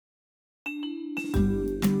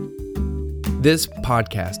This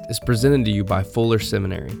podcast is presented to you by Fuller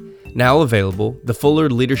Seminary. Now available, the Fuller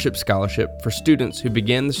Leadership Scholarship for students who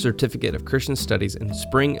begin the Certificate of Christian Studies in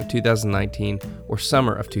spring of 2019 or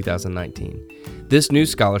summer of 2019. This new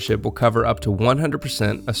scholarship will cover up to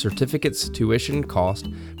 100% of certificate's tuition cost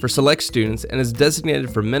for select students and is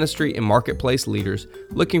designated for ministry and marketplace leaders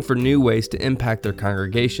looking for new ways to impact their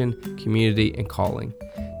congregation, community, and calling.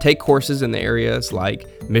 Take courses in the areas like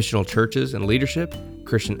missional churches and leadership,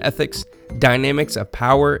 Christian ethics, dynamics of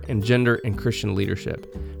power, and gender and Christian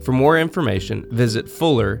leadership. For more information, visit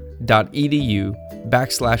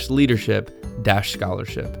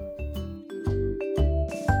fuller.edu/leadership-scholarship.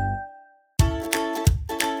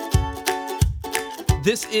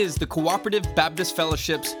 This is the Cooperative Baptist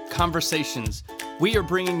Fellowship's Conversations. We are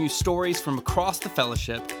bringing you stories from across the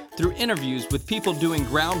fellowship through interviews with people doing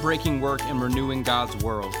groundbreaking work in renewing God's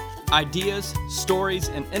world. Ideas, stories,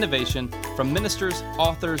 and innovation from ministers,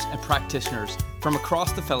 authors, and practitioners from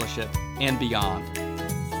across the fellowship and beyond.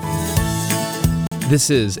 This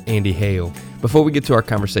is Andy Hale. Before we get to our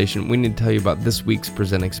conversation, we need to tell you about this week's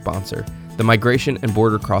presenting sponsor, the Migration and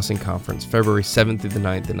Border Crossing Conference, February 7th through the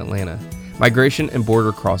 9th in Atlanta. Migration and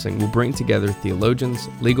Border Crossing will bring together theologians,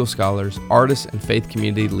 legal scholars, artists, and faith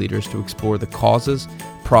community leaders to explore the causes,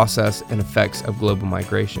 process, and effects of global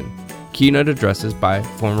migration. Keynote addresses by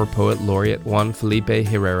former poet laureate Juan Felipe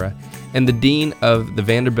Herrera and the Dean of the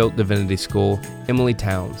Vanderbilt Divinity School, Emily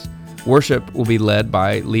Towns. Worship will be led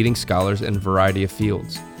by leading scholars in a variety of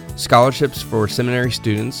fields. Scholarships for seminary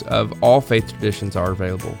students of all faith traditions are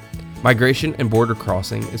available. Migration and Border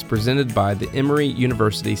Crossing is presented by the Emory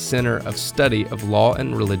University Center of Study of Law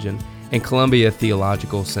and Religion and Columbia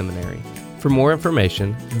Theological Seminary. For more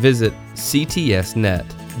information, visit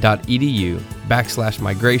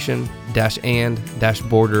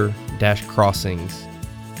cts.edu/migration-and-border-crossings.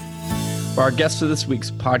 Well, our guest for this week's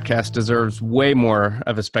podcast deserves way more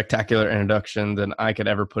of a spectacular introduction than I could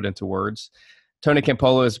ever put into words. Tony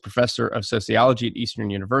Campolo is a professor of sociology at Eastern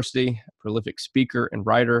University, a prolific speaker and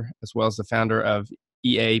writer, as well as the founder of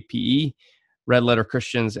EAPE, Red Letter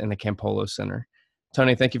Christians, and the Campolo Center.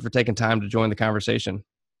 Tony, thank you for taking time to join the conversation.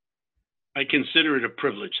 I consider it a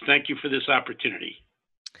privilege. Thank you for this opportunity.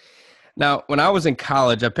 Now, when I was in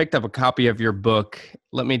college, I picked up a copy of your book,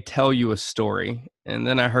 Let Me Tell You a Story, and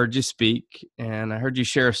then I heard you speak, and I heard you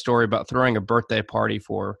share a story about throwing a birthday party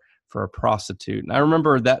for a prostitute. And I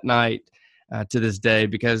remember that night to this day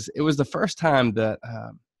because it was the first time that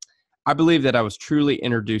I believe that I was truly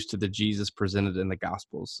introduced to the Jesus presented in the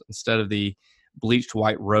Gospels instead of the bleached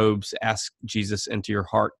white robes, ask Jesus into your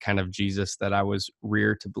heart kind of Jesus that I was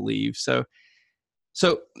reared to believe. So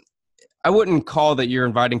I wouldn't call that you're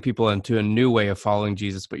inviting people into a new way of following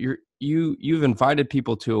Jesus, but you've invited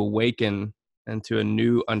people to awaken into a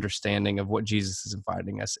new understanding of what Jesus is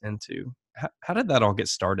inviting us into. How did that all get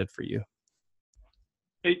started for you?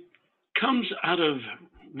 It comes out of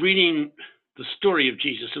reading the story of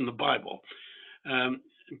Jesus in the Bible,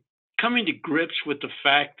 coming to grips with the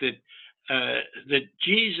fact that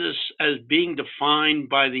Jesus, as being defined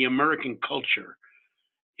by the American culture,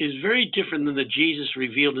 is very different than the Jesus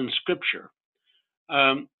revealed in Scripture.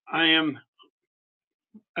 I am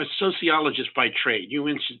a sociologist by trade.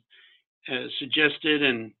 You suggested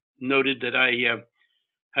and noted that I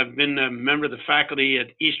have been a member of the faculty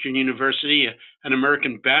at Eastern University, an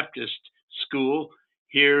American Baptist school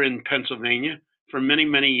here in Pennsylvania, for many,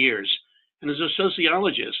 many years. And as a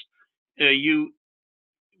sociologist, you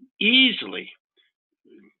easily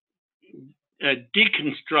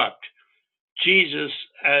deconstruct Jesus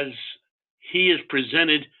as he is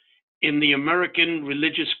presented in the American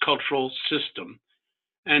religious cultural system.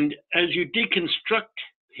 And as you deconstruct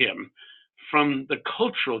him from the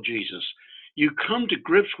cultural Jesus, you come to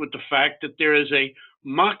grips with the fact that there is a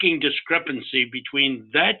mocking discrepancy between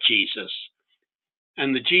that Jesus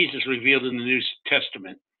and the Jesus revealed in the New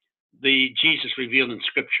Testament, the Jesus revealed in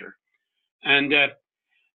Scripture. And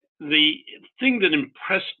the thing that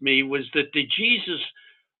impressed me was that the Jesus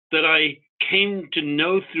that I came to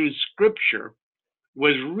know through Scripture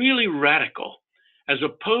was really radical, as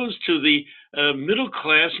opposed to the middle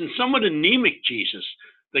class and somewhat anemic Jesus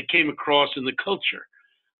that came across in the culture.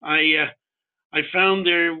 I found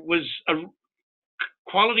there was a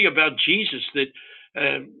quality about Jesus that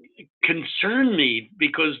concerned me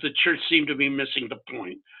because the church seemed to be missing the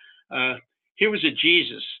point. Here was a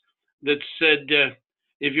Jesus that said,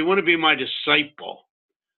 if you want to be my disciple,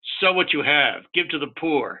 sell what you have, give to the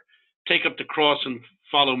poor, take up the cross and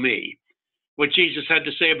follow me. What Jesus had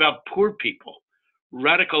to say about poor people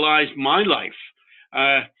radicalized my life.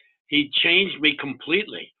 He changed me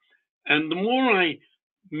completely. And the more I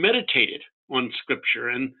meditated on Scripture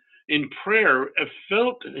and in prayer,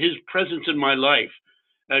 felt his presence in my life,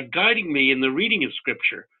 guiding me in the reading of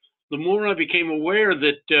Scripture, the more I became aware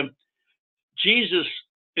that Jesus,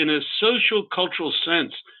 in a social cultural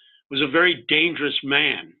sense, was a very dangerous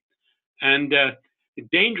man, and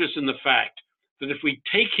dangerous in the fact that if we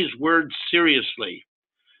take his words seriously,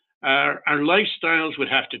 our lifestyles would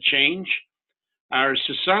have to change, our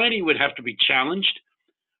society would have to be challenged,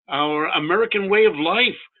 our American way of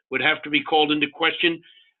life would have to be called into question,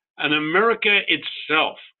 and America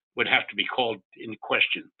itself would have to be called into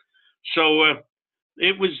question. So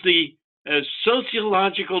it was the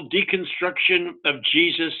sociological deconstruction of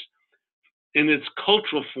Jesus in its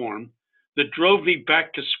cultural form that drove me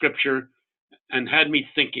back to Scripture and had me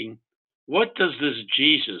thinking, what does this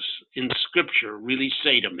Jesus in Scripture really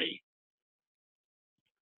say to me?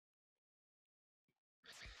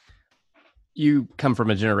 You come from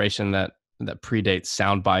a generation that predates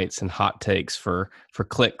sound bites and hot takes for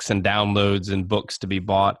clicks and downloads and books to be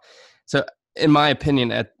bought. So, in my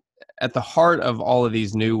opinion, at the heart of all of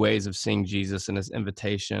these new ways of seeing Jesus and his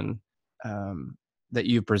invitation that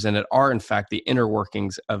you've presented are, in fact, the inner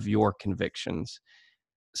workings of your convictions.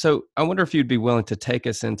 So, I wonder if you'd be willing to take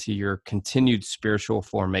us into your continued spiritual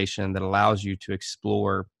formation that allows you to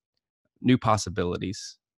explore new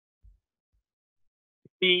possibilities.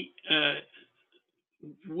 The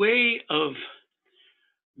way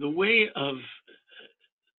of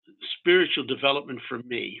spiritual development for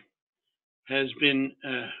me has been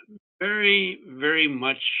very, very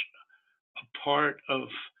much a part of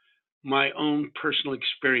my own personal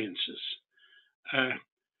experiences.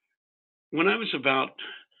 When I was about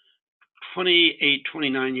 28,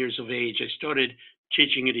 29 years of age, I started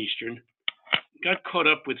teaching at Eastern, got caught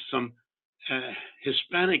up with some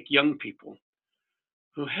Hispanic young people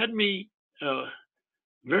who had me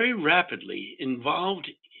very rapidly involved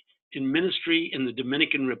in ministry in the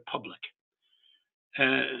Dominican Republic.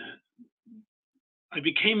 I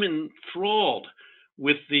became enthralled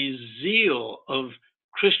with the zeal of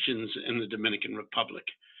Christians in the Dominican Republic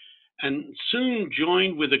and soon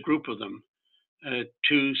joined with a group of them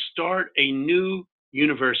to start a new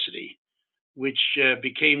university, which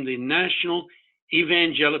became the National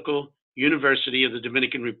Evangelical University of the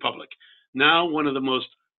Dominican Republic, now one of the most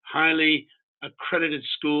highly accredited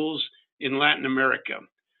schools in Latin America.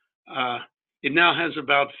 It now has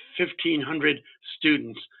about 1,500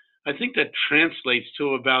 students. I think that translates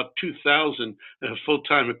to about 2,000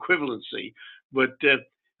 full-time equivalency, but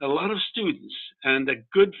a lot of students and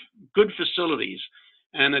good facilities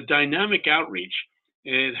and a dynamic outreach.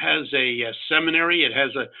 It has a seminary, it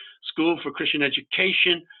has a school for Christian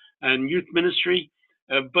education and youth ministry,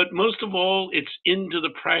 but most of all, it's into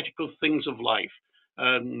the practical things of life,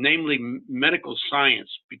 namely medical science,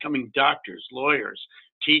 becoming doctors, lawyers,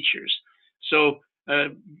 teachers. So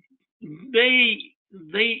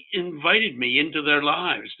they invited me into their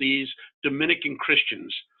lives, these Dominican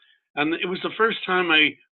Christians. And it was the first time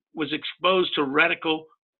I was exposed to radical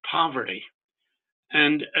poverty.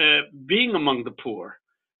 And being among the poor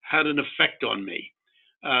had an effect on me.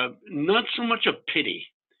 Not so much a pity,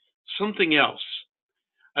 something else.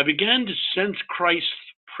 I began to sense Christ's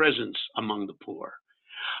presence among the poor.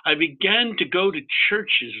 I began to go to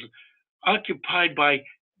churches occupied by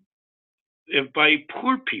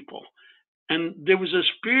poor people. And there was a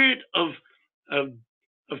spirit of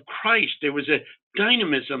Christ. There was a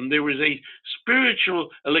dynamism. There was a spiritual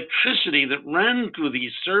electricity that ran through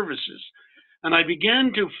these services. And I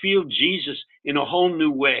began to feel Jesus in a whole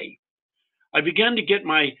new way. I began to get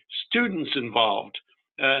my students involved.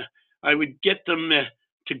 I would get them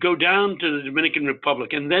to go down to the Dominican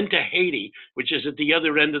Republic and then to Haiti, which is at the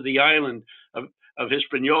other end of the island of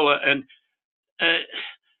Hispaniola. And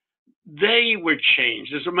they were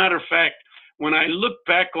changed. As a matter of fact, when I look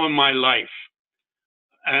back on my life,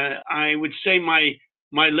 I would say my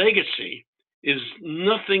legacy is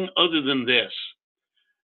nothing other than this.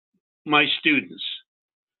 My students,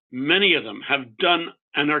 many of them have done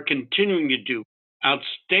and are continuing to do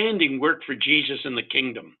outstanding work for Jesus and the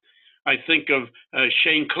kingdom. I think of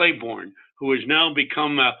Shane Claiborne, who has now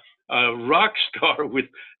become a rock star with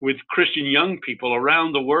Christian young people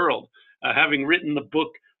around the world, having written the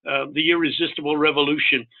book, The Irresistible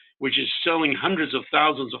Revolution, which is selling hundreds of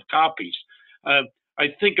thousands of copies. I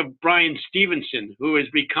think of Brian Stevenson, who has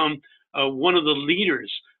become one of the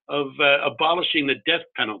leaders of abolishing the death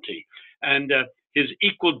penalty, and his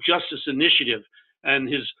Equal Justice Initiative, and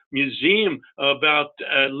his museum about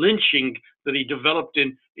lynching that he developed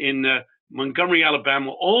in Montgomery,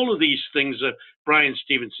 Alabama. All of these things, Brian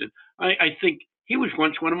Stevenson. I think he was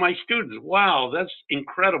once one of my students. Wow, that's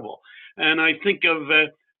incredible. And I think of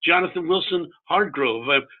Jonathan Wilson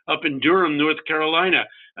Hardgrove up in Durham, North Carolina,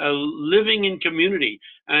 living in community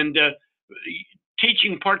and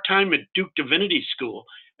teaching part-time at Duke Divinity School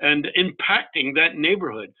and impacting that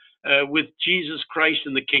neighborhood with Jesus Christ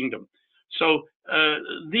and the kingdom. So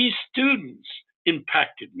these students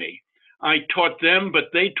impacted me. I taught them, but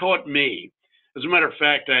they taught me. As a matter of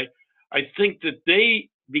fact, I think that they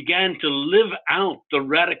began to live out the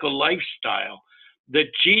radical lifestyle that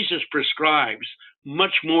Jesus prescribes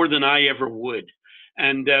much more than I ever would.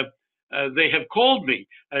 And they have called me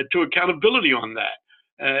to accountability on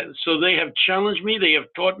that. So they have challenged me, they have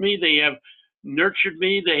taught me, they have nurtured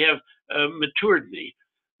me, they have matured me.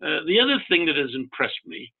 The other thing that has impressed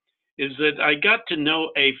me is that I got to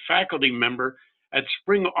know a faculty member at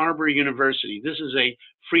Spring Arbor University. This is a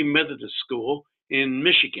Free Methodist school in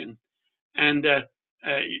Michigan. And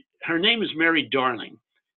her name is Mary Darling.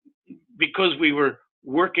 Because we were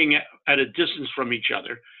working at a distance from each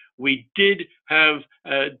other, we did have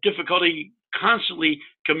difficulty constantly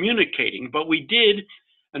communicating, but we did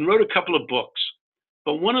and wrote a couple of books.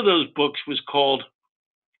 But one of those books was called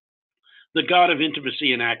The God of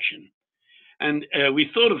Intimacy in Action. And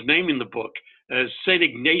we thought of naming the book St.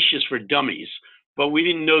 Ignatius for Dummies, but we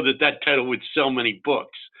didn't know that that title would sell many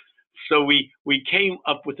books. So we came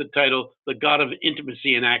up with the title, The God of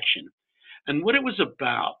Intimacy in Action. And what it was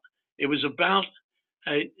about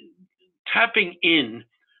tapping in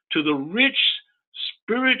to the rich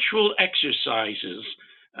spiritual exercises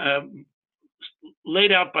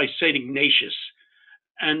laid out by St. Ignatius.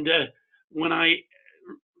 And when I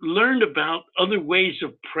learned about other ways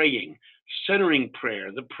of praying, centering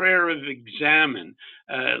prayer, the prayer of examen,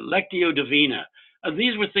 Lectio Divina,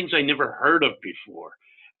 these were things I never heard of before.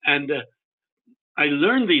 And I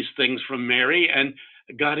learned these things from Mary and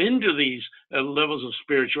got into these levels of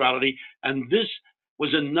spirituality. And this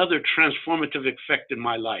was another transformative effect in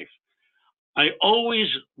my life. I always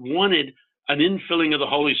wanted an infilling of the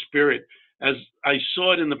Holy Spirit as I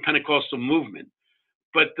saw it in the Pentecostal movement.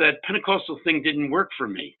 But that Pentecostal thing didn't work for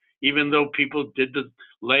me, even though people did the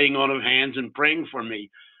laying on of hands and praying for me.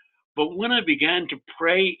 But when I began to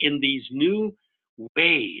pray in these new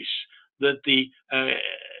ways that the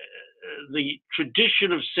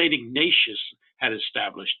tradition of St. Ignatius had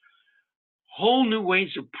established, whole new ways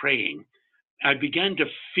of praying, I began to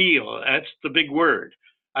feel, that's the big word,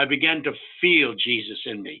 I began to feel Jesus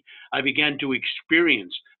in me. I began to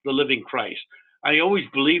experience the living Christ. I always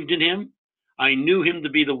believed in him. I knew him to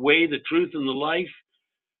be the way, the truth, and the life.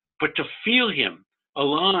 But to feel him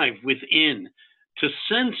alive within, to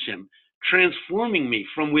sense him transforming me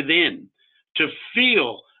from within, to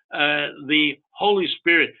feel the Holy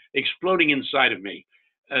Spirit exploding inside of me,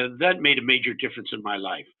 that made a major difference in my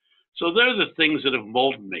life. So they're the things that have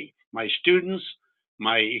molded me. My students,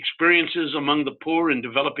 my experiences among the poor in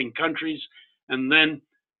developing countries, and then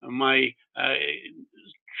my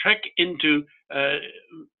trek into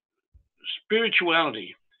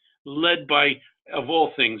spirituality led by, of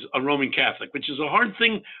all things, a Roman Catholic, which is a hard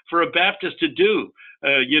thing for a Baptist to do,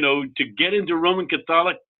 to get into Roman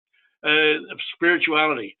Catholic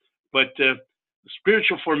spirituality. But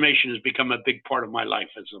spiritual formation has become a big part of my life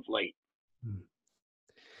as of late.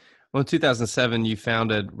 Well, in 2007, you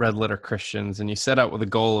founded Red Letter Christians, and you set out with a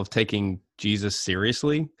goal of taking Jesus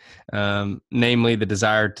seriously, namely the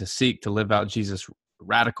desire to seek to live out Jesus'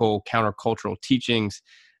 radical countercultural teachings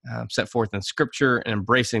set forth in Scripture and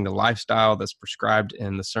embracing the lifestyle that's prescribed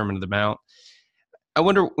in the Sermon on the Mount. I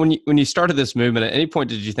wonder, when you started this movement, at any point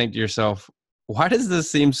did you think to yourself, why does this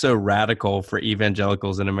seem so radical for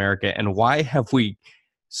evangelicals in America, and why have we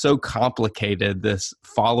so complicated this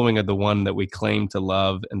following of the one that we claim to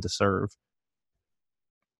love and to serve?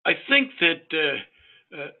 I think that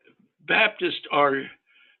Baptists are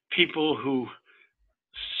people who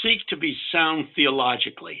seek to be sound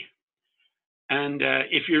theologically. And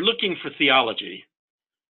if you're looking for theology,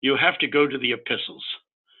 you have to go to the epistles.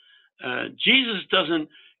 Jesus doesn't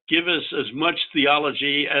give us as much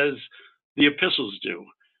theology as the epistles do.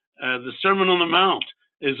 The Sermon on the Mount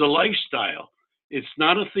is a lifestyle. It's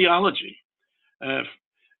not a theology.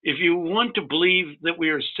 If you want to believe that we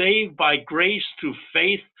are saved by grace through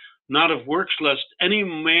faith, not of works, lest any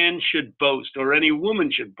man should boast or any woman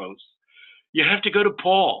should boast, you have to go to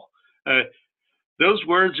Paul. Those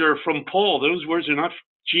words are from Paul. Those words are not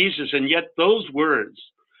Jesus, and yet those words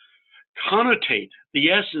connotate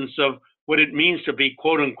the essence of what it means to be,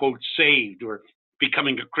 quote unquote, saved or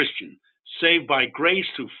becoming a Christian. Saved by grace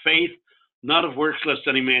through faith, not of works, lest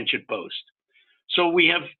any man should boast. So we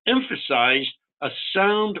have emphasized a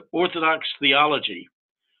sound orthodox theology,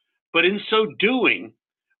 but in so doing,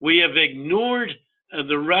 we have ignored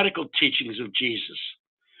the radical teachings of Jesus.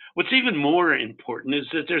 What's even more important is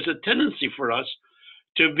that there's a tendency for us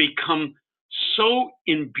to become so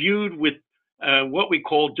imbued with what we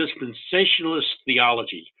call dispensationalist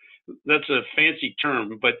theology. That's a fancy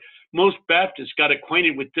term, but most Baptists got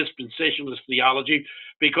acquainted with dispensationalist theology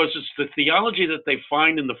because it's the theology that they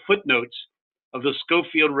find in the footnotes of the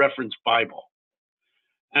Scofield Reference Bible.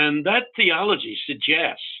 And that theology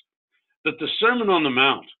suggests that the Sermon on the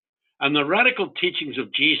Mount and the radical teachings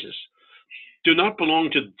of Jesus do not belong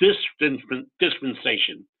to this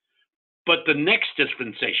dispensation, but the next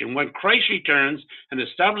dispensation. When Christ returns and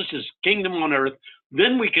establishes his kingdom on earth,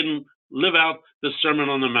 then we can live out the Sermon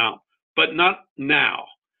on the Mount, but not now.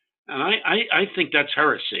 And I think that's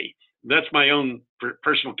heresy. That's my own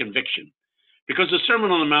personal conviction, because the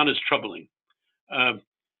Sermon on the Mount is troubling.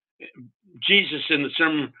 Jesus in the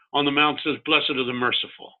Sermon on the Mount says, "Blessed are the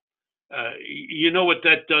merciful." You know what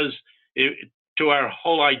that does to our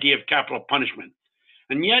whole idea of capital punishment.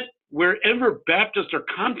 And yet, wherever Baptists are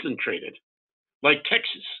concentrated, like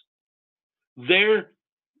Texas, their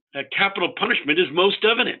capital punishment is most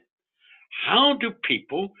evident. How do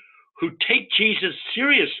people who take Jesus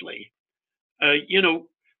seriously,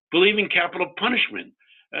 believe in capital punishment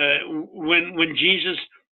when Jesus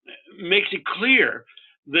makes it clear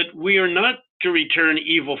that we are not to return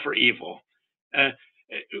evil for evil?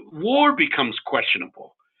 War becomes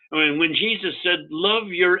questionable. When Jesus said,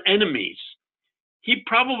 "Love your enemies," he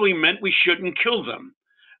probably meant we shouldn't kill them.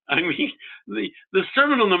 I mean, the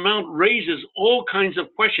Sermon on the Mount raises all kinds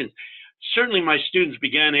of questions. Certainly my students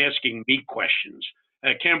began asking me questions.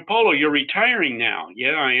 Campolo, you're retiring now.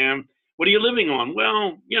 Yeah, I am. What are you living on?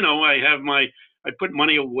 Well, I put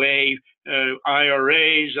money away,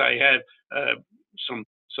 IRAs, I have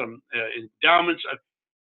some endowments.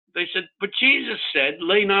 They said, but Jesus said,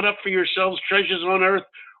 "Lay not up for yourselves treasures on earth,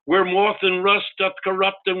 where moth and rust doth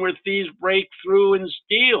corrupt, and where thieves break through and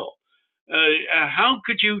steal." How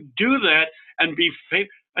could you do that and be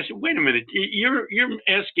faithful? I said, wait a minute, you're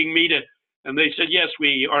asking me to, and they said, yes,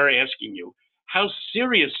 we are asking you. How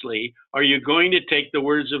seriously are you going to take the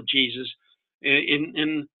words of Jesus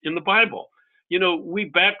in the Bible? We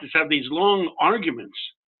Baptists have these long arguments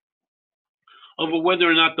over whether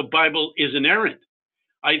or not the Bible is inerrant.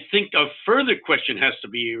 I think a further question has to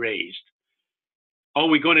be raised. Are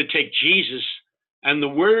we going to take Jesus and the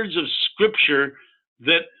words of Scripture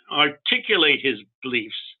that articulate his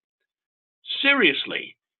beliefs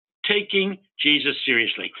seriously, taking Jesus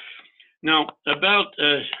seriously? Now, about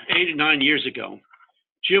 8 or 9 years ago,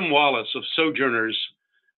 Jim Wallace of Sojourners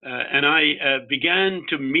and I began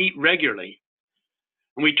to meet regularly.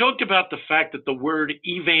 And we talked about the fact that the word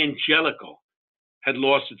evangelical had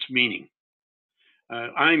lost its meaning.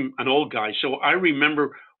 I'm an old guy, so I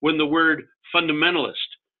remember when the word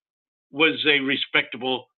fundamentalist was a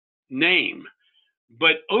respectable name.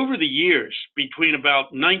 But over the years, between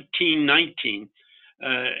about 1919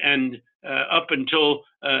 and up until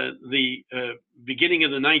the beginning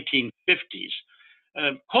of the 1950s,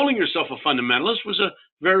 calling yourself a fundamentalist was a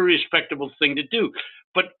very respectable thing to do.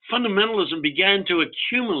 But fundamentalism began to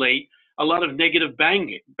accumulate a lot of negative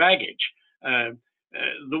baggage.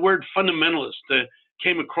 The word fundamentalist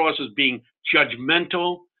came across as being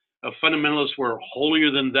judgmental. Fundamentalists were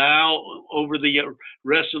holier than thou over the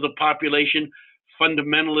rest of the population.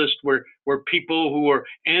 Fundamentalists were people who were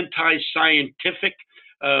anti-scientific,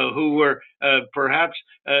 who were perhaps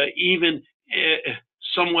even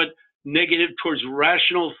somewhat negative towards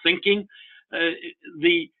rational thinking.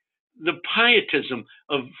 The pietism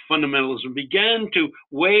of fundamentalism began to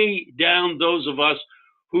weigh down those of us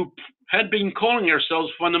who had been calling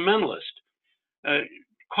ourselves fundamentalists.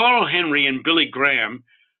 Carl Henry and Billy Graham,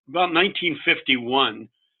 about 1951,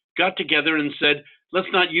 got together and said,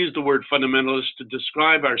 let's not use the word fundamentalist to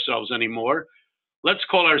describe ourselves anymore. Let's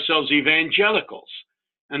call ourselves evangelicals.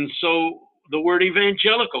 And so the word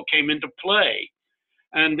evangelical came into play,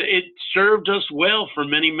 and it served us well for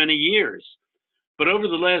many, many years. But over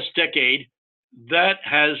the last decade, that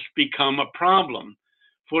has become a problem.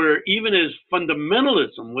 For even as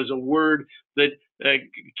fundamentalism was a word that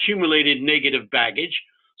accumulated negative baggage,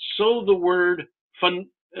 so the word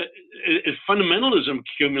fundamentalism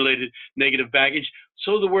accumulated negative baggage,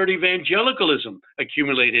 so the word evangelicalism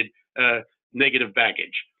accumulated negative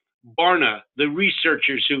baggage. Barna, the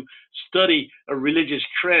researchers who study religious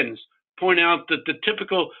trends, point out that the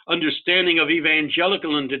typical understanding of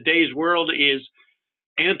evangelical in today's world is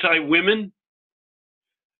anti-women,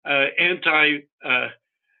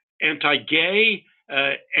 anti-gay,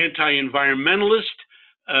 anti-environmentalist,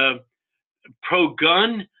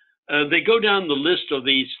 pro-gun. They go down the list of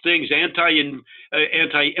these things,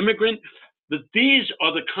 anti-immigrant. But these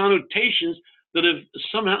are the connotations that have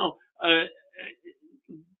somehow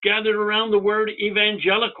gathered around the word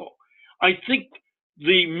evangelical. I think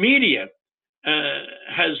the media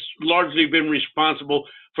has largely been responsible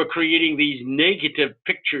for creating these negative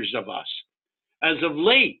pictures of us. As of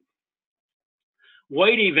late,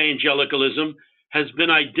 white evangelicalism has been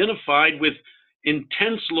identified with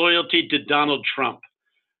intense loyalty to Donald Trump.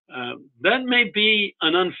 That may be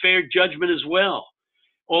an unfair judgment as well,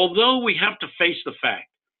 although we have to face the fact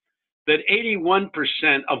that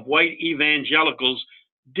 81% of white evangelicals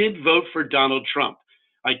did vote for Donald Trump.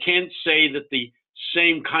 I can't say that the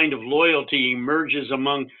same kind of loyalty emerges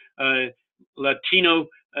among Latino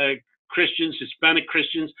Christians, Hispanic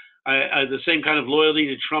Christians. The same kind of loyalty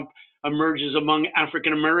to Trump emerges among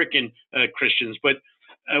African American Christians. But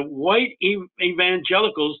white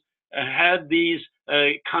evangelicals had these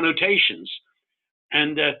connotations.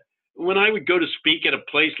 And when I would go to speak at a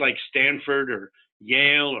place like Stanford or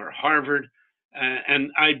Yale or Harvard,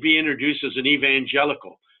 and I'd be introduced as an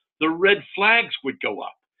evangelical, the red flags would go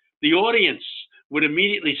up. The audience would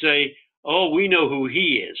immediately say, oh, we know who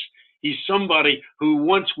he is. He's somebody who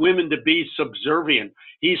wants women to be subservient.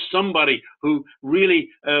 He's somebody who really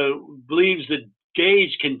believes that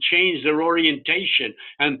gays can change their orientation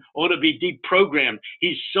and ought to be deprogrammed.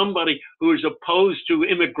 He's somebody who is opposed to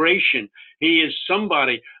immigration. He is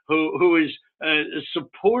somebody who is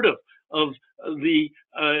supportive of the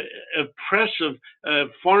oppressive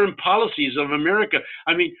foreign policies of America.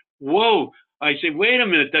 I mean, whoa. I say, wait a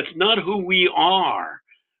minute, that's not who we are.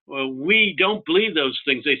 Well, we don't believe those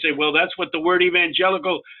things. They say, well, that's what the word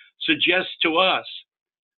evangelical suggests to us.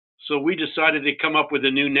 So we decided to come up with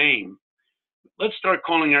a new name. Let's start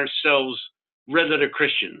calling ourselves Red Letter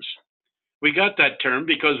Christians. We got that term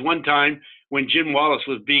because one time when Jim Wallace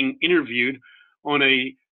was being interviewed on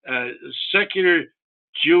a secular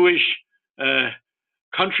Jewish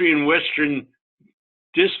country and western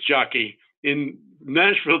disc jockey in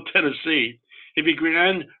Nashville, Tennessee, he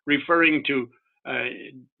began referring to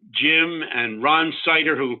Jim and Ron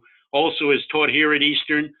Sider, who also is taught here at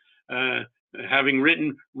Eastern, having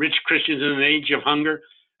written Rich Christians in an Age of Hunger,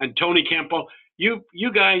 and Tony Campbell. You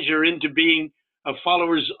guys are into being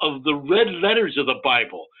followers of the red letters of the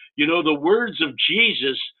Bible. You know, the words of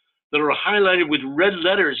Jesus that are highlighted with red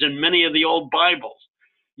letters in many of the old Bibles.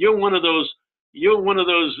 You're one of those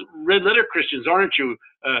red letter Christians, aren't you,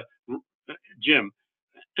 Jim?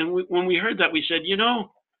 And when we heard that, we said, you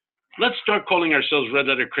know, let's start calling ourselves Red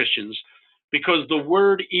Letter Christians, because the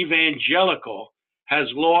word evangelical has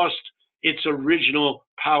lost its original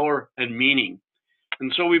power and meaning.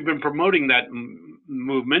 And so we've been promoting that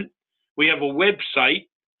movement. We have a website,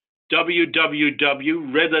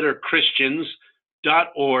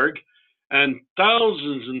 www.redletterchristians.org, and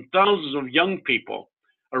thousands of young people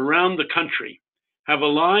around the country have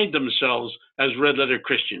aligned themselves as Red Letter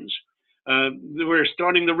Christians. We're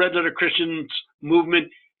starting the Red Letter Christians movement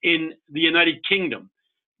in the United Kingdom,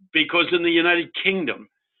 because in the United Kingdom,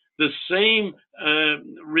 the same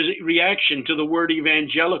reaction to the word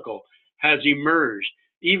evangelical has emerged.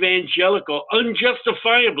 Evangelical,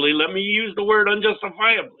 unjustifiably, let me use the word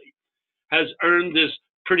unjustifiably, has earned this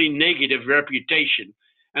pretty negative reputation.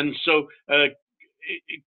 And so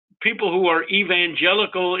people who are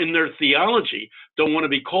evangelical in their theology don't want to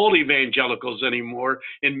be called evangelicals anymore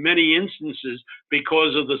in many instances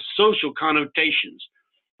because of the social connotations.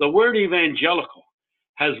 The word evangelical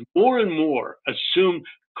has more and more assumed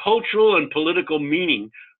cultural and political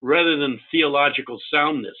meaning rather than theological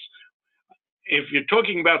soundness. If you're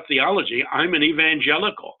talking about theology, I'm an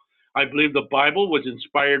evangelical. I believe the Bible was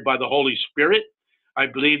inspired by the Holy Spirit. I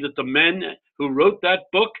believe that the men who wrote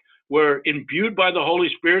that book were imbued by the Holy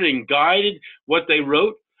Spirit and guided what they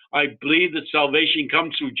wrote. I believe that salvation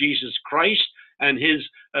comes through Jesus Christ and his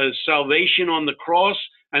salvation on the cross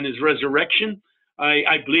and his resurrection.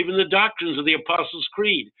 I believe in the doctrines of the Apostles'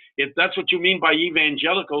 Creed. If that's what you mean by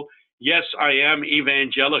evangelical, yes, I am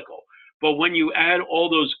evangelical. But when you add all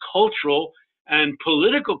those cultural and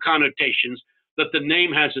political connotations that the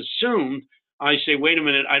name has assumed, I say, wait a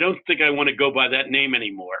minute, I don't think I want to go by that name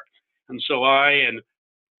anymore. And so I and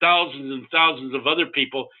thousands of other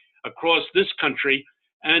people across this country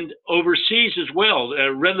and overseas as well.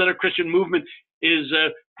 Red Letter Christian movement is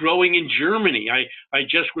growing in Germany. I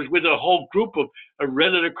just was with a whole group of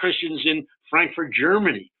Red Letter Christians in Frankfurt,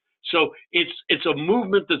 Germany. So it's a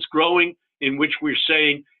movement that's growing in which we're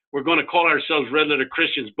saying we're going to call ourselves Red Letter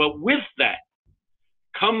Christians. But with that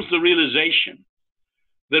comes the realization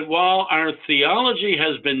that while our theology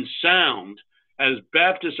has been sound, as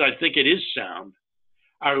Baptists, I think it is sound,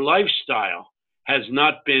 our lifestyle has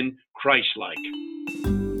not been Christ-like.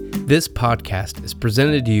 This podcast is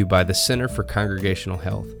presented to you by the Center for Congregational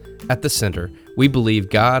Health. At the Center, we believe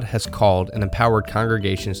God has called and empowered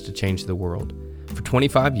congregations to change the world. For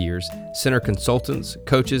 25 years, Center consultants,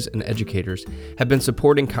 coaches, and educators have been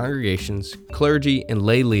supporting congregations, clergy, and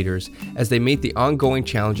lay leaders as they meet the ongoing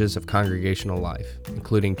challenges of congregational life,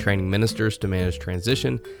 including training ministers to manage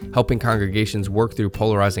transition, helping congregations work through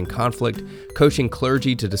polarizing conflict, coaching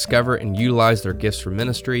clergy to discover and utilize their gifts for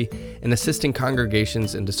ministry, and assisting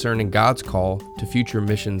congregations in discerning God's call to future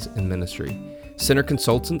missions and ministry. Center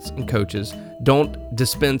consultants and coaches don't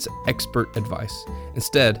dispense expert advice.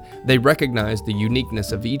 Instead, they recognize the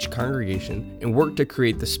uniqueness of each congregation and work to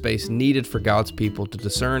create the space needed for God's people to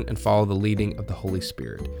discern and follow the leading of the Holy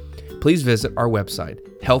Spirit. Please visit our website,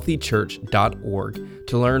 healthychurch.org,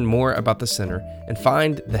 to learn more about the Center and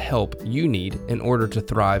find the help you need in order to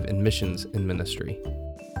thrive in missions and ministry.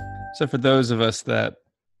 So for those of us that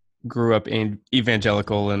grew up in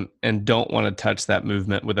evangelical and don't want to touch that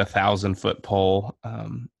movement with a 1,000-foot pole.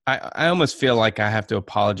 I almost feel like I have to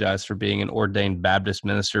apologize for being an ordained Baptist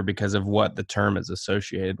minister because of what the term is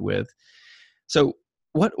associated with. So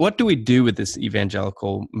what do we do with this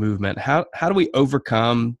evangelical movement? How do we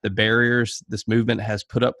overcome the barriers this movement has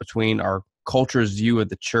put up between our culture's view of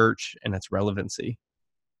the church and its relevancy?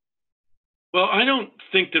 Well, I don't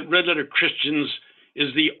think that Red Letter Christians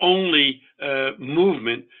is the only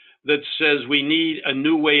movement that says we need a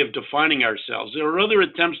new way of defining ourselves. There are other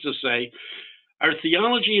attempts to say our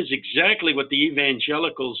theology is exactly what the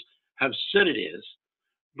evangelicals have said it is,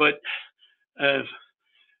 but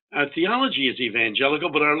our theology is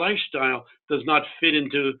evangelical, but our lifestyle does not fit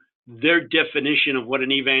into their definition of what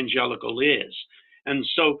an evangelical is. And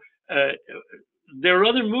so there are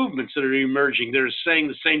other movements that are emerging that are saying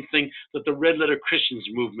the same thing that the Red Letter Christians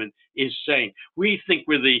movement is saying. We think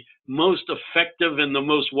we're the most effective and the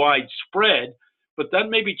most widespread, but that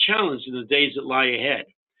may be challenged in the days that lie ahead.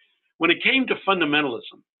 When it came to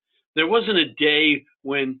fundamentalism, there wasn't a day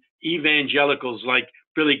when evangelicals like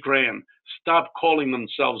Billy Graham stopped calling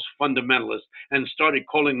themselves fundamentalists and started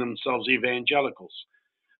calling themselves evangelicals.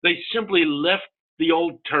 They simply left the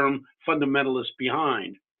old term fundamentalist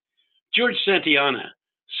behind. George Santayana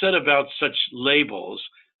said about such labels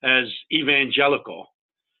as evangelical,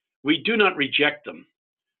 we do not reject them.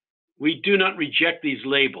 We do not reject these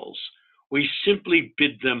labels. We simply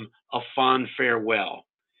bid them a fond farewell.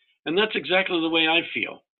 And that's exactly the way I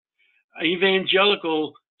feel.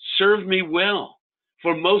 Evangelical served me well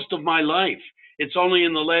for most of my life. It's only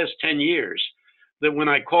in the last 10 years that when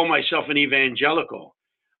I call myself an evangelical,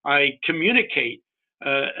 I communicate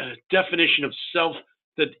a definition of self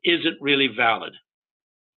that isn't really valid.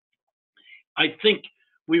 I think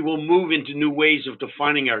we will move into new ways of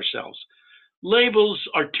defining ourselves. Labels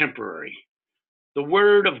are temporary. The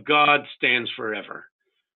Word of God stands forever.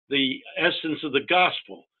 The essence of the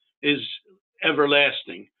gospel is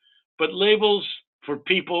everlasting. But labels for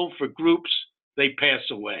people, for groups, they pass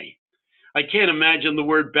away. I can't imagine the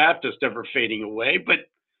word Baptist ever fading away, but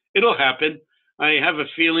it'll happen. I have a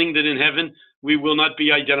feeling that in heaven we will not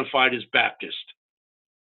be identified as Baptist.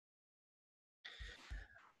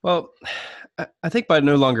 Well, I think by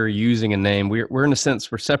no longer using a name, we're in a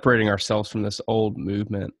sense, we're separating ourselves from this old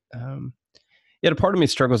movement. Yet a part of me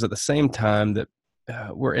struggles at the same time that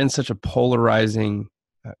we're in such a polarizing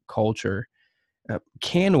culture.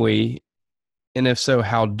 Can we, and if so,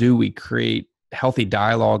 how do we create healthy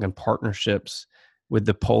dialogue and partnerships with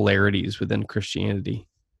the polarities within Christianity?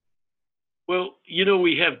 Well,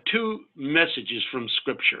 we have two messages from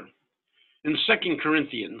Scripture. In 2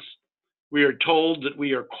 Corinthians, we are told that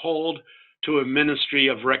we are called to a ministry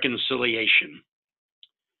of reconciliation.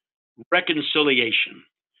 Reconciliation.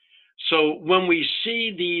 So when we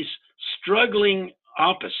see these struggling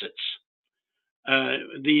opposites,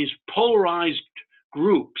 these polarized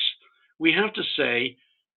groups, we have to say,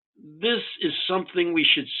 this is something we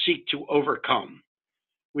should seek to overcome.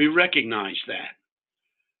 We recognize that.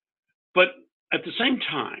 But at the same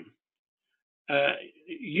time,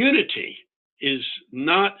 unity is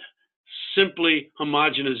not simply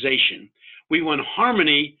homogenization. We want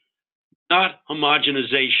harmony, not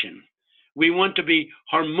homogenization. We want to be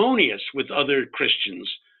harmonious with other Christians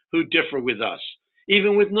who differ with us,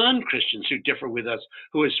 even with non-Christians who differ with us,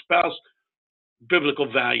 who espouse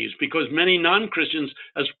biblical values, because many non-Christians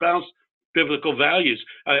espouse biblical values.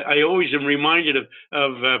 I always am reminded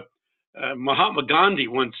of Mahatma Gandhi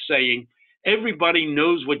once saying, everybody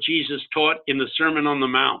knows what Jesus taught in the Sermon on the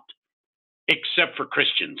Mount, except for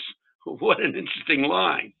Christians. What an interesting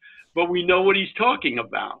line. But we know what he's talking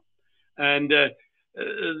about. And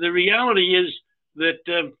the reality is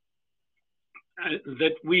that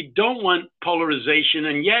we don't want polarization,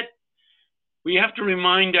 and yet We have to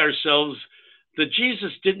remind ourselves that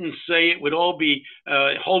Jesus didn't say it would all be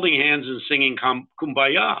holding hands and singing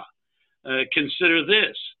kumbaya. Consider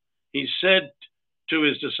this. He said to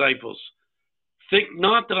his disciples, think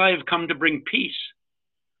not that I have come to bring peace.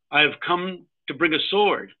 I have come to bring a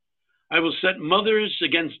sword. I will set mothers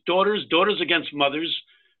against daughters, daughters against mothers,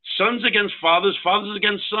 sons against fathers, fathers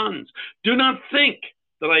against sons. Do not think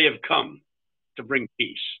that I have come to bring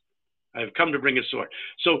peace. I have come to bring a sword.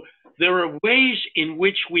 So there are ways in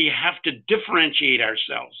which we have to differentiate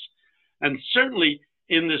ourselves. And certainly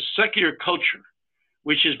in this secular culture,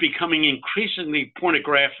 which is becoming increasingly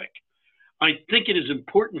pornographic, I think it is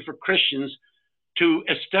important for Christians to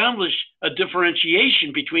establish a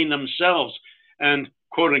differentiation between themselves and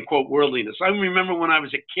quote unquote worldliness. I remember when I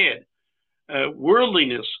was a kid,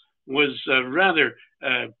 worldliness was rather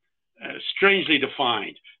strangely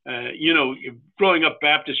defined. Growing up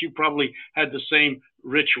Baptist, you probably had the same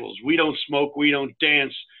rituals. We don't smoke, we don't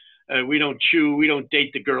dance, we don't chew, we don't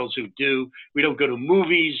date the girls who do, we don't go to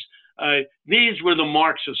movies. These were the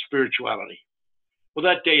marks of spirituality. Well,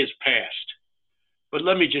 that day is past. But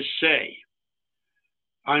let me just say,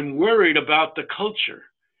 I'm worried about the culture.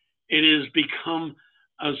 It has become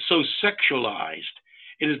so sexualized.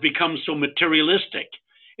 It has become so materialistic.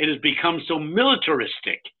 It has become so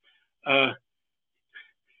militaristic.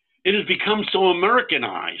 It has become so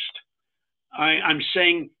Americanized. I'm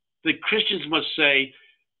saying that Christians must say,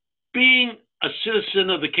 being a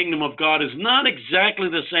citizen of the kingdom of God is not exactly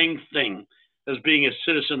the same thing as being a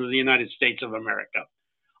citizen of the United States of America.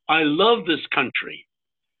 I love this country.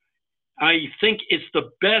 I think it's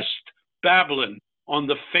the best Babylon on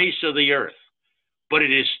the face of the earth, but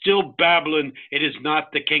it is still Babylon. It is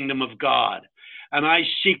not the kingdom of God. And I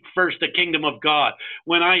seek first the kingdom of God.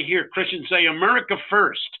 When I hear Christians say America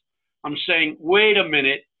first, I'm saying, wait a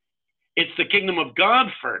minute, it's the kingdom of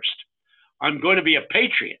God first. I'm going to be a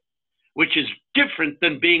patriot, which is different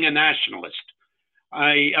than being a nationalist.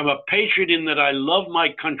 I am a patriot in that I love my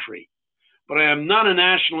country, but I am not a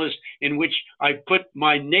nationalist in which I put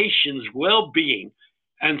my nation's well-being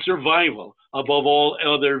and survival above all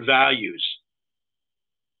other values.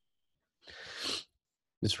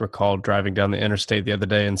 Just recalled driving down the interstate the other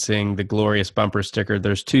day and seeing the glorious bumper sticker.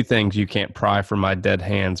 There's two things you can't pry from my dead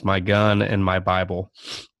hands, my gun and my Bible.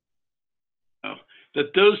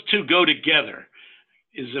 That those two go together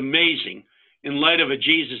is amazing in light of a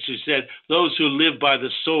Jesus who said, those who live by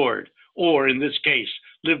the sword, or in this case,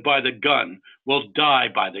 live by the gun, will die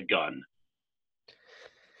by the gun.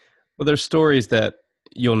 Well, there's stories that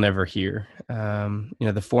you'll never hear.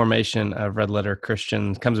 The formation of Red Letter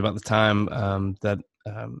Christian comes about the time that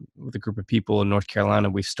with a group of people in North Carolina,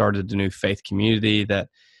 we started a new faith community that,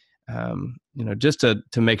 just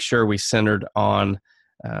to make sure we centered on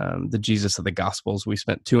the Jesus of the Gospels. We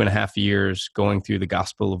spent 2.5 years going through the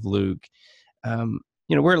Gospel of Luke.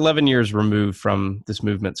 We're 11 years removed from this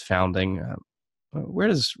movement's founding. Where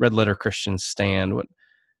does Red Letter Christian stand?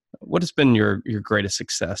 What has been your greatest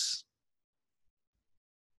success?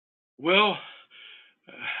 Well,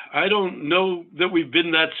 I don't know that we've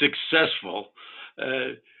been that successful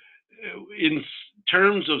in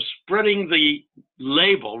terms of spreading the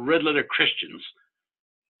label Red Letter Christians.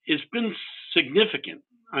 It's been significant.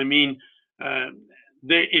 I mean,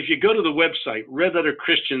 if you go to the website,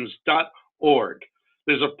 redletterchristians.org,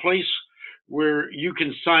 there's a place where you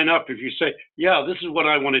can sign up if you say, yeah, this is what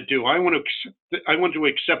I want to do. I want to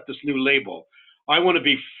accept this new label. I want to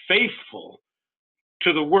be faithful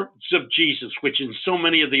to the words of Jesus, which in so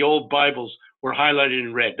many of the old Bibles were highlighted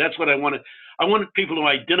in red. That's what I want to. I want people to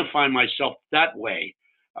identify myself that way.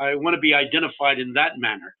 I want to be identified in that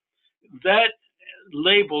manner. That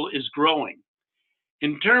label is growing.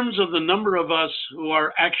 In terms of the number of us who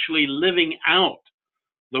are actually living out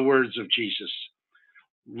the words of Jesus,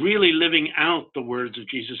 really living out the words of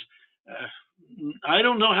Jesus, I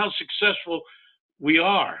don't know how successful we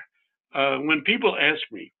are. When people ask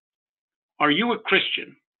me, are you a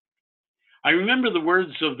Christian? I remember the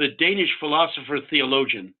words of the Danish philosopher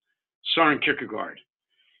theologian, Søren Kierkegaard.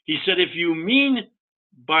 He said, if you mean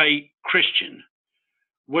by Christian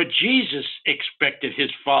what Jesus expected his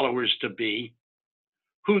followers to be,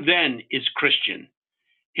 who then is Christian?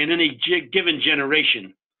 In any given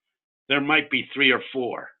generation, there might be 3 or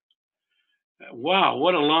 4. Wow,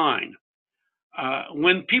 what a line.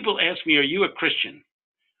 When people ask me, are you a Christian?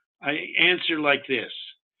 I answer like this.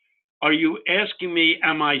 Are you asking me,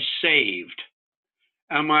 am I saved?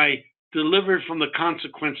 Am I delivered from the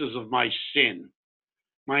consequences of my sin?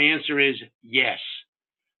 My answer is yes.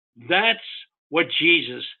 That's what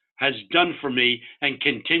Jesus has done for me and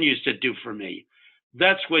continues to do for me.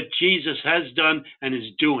 That's what Jesus has done and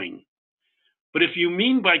is doing. But if you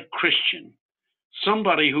mean by Christian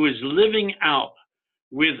somebody who is living out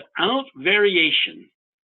without variation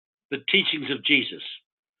the teachings of Jesus,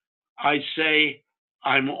 I say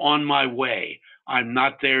I'm on my way. I'm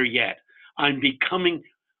not there yet. I'm becoming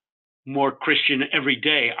more Christian every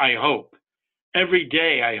day, I hope. Every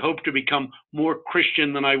day I hope to become more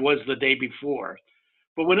Christian than I was the day before.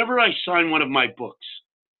 But whenever I sign one of my books,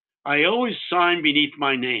 I always sign beneath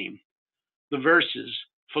my name the verses,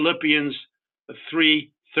 Philippians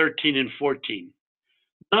 3:13 and 14.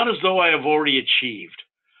 Not as though I have already achieved,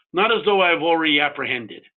 not as though I have already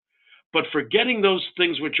apprehended, but forgetting those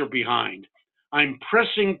things which are behind, I'm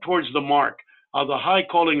pressing towards the mark of the high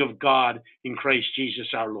calling of God in Christ Jesus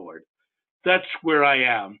our Lord. That's where I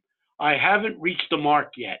am. I haven't reached the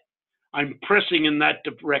mark yet. I'm pressing in that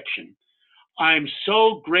direction. I'm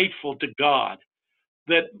so grateful to God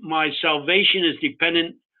that my salvation is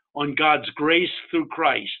dependent on God's grace through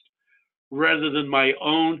Christ rather than my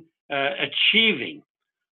own achieving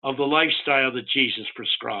of the lifestyle that Jesus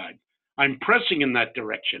prescribed. I'm pressing in that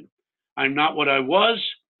direction. I'm not what I was,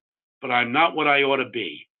 but I'm not what I ought to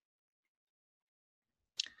be.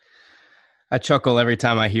 I chuckle every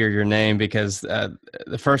time I hear your name because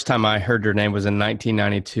the first time I heard your name was in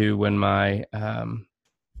 1992 when my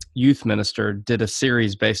youth minister did a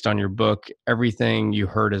series based on your book, Everything You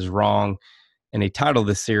Heard Is Wrong. And he titled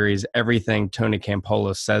the series, Everything Tony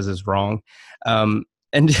Campolo Says Is Wrong.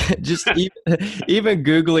 And just even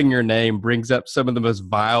Googling your name brings up some of the most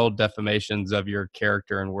vile defamations of your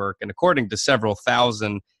character and work. And according to several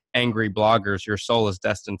thousand angry bloggers, your soul is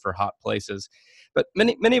destined for hot places. But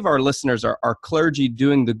many of our listeners are clergy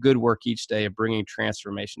doing the good work each day of bringing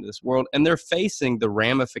transformation to this world. And they're facing the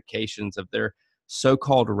ramifications of their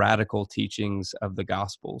so-called radical teachings of the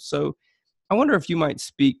gospel. So I wonder if you might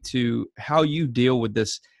speak to how you deal with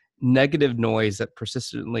this negative noise that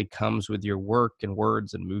persistently comes with your work and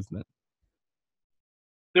words and movement.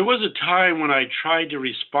 There was a time when I tried to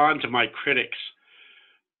respond to my critics,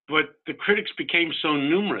 but the critics became so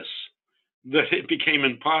numerous that it became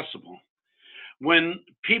impossible. When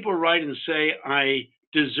people write and say, I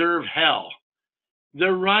deserve hell,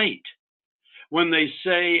 they're right. When they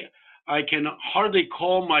say, I can hardly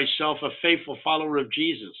call myself a faithful follower of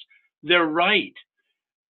Jesus, they're right.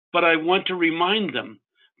 But I want to remind them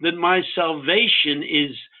that my salvation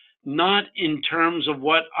is not in terms of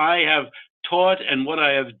what I have taught and what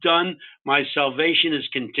I have done. My salvation is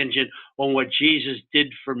contingent on what Jesus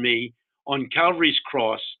did for me on Calvary's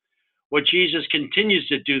cross, what Jesus continues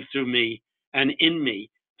to do through me and in me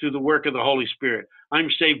through the work of the Holy Spirit. I'm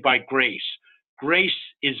saved by grace. Grace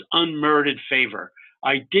is unmerited favor.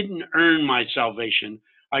 I didn't earn my salvation.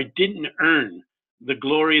 I didn't earn the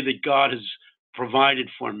glory that God has provided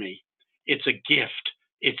for me. It's a gift.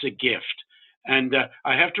 It's a gift. And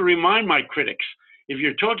I have to remind my critics, if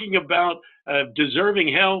you're talking about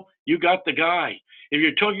deserving hell, you got the guy. If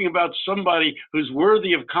you're talking about somebody who's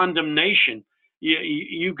worthy of condemnation,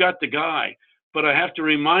 you got the guy. But I have to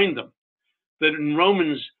remind them that in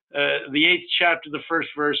Romans, the 8th chapter, the first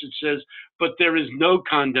verse, it says, but there is no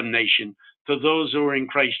condemnation to those who are in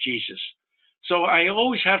Christ Jesus. So I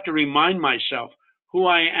always have to remind myself who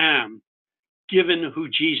I am, given who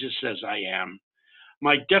Jesus says I am.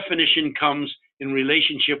 My definition comes in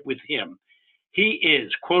relationship with him. He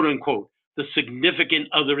is, quote unquote, the significant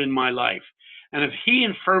other in my life. And if he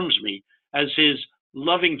affirms me as his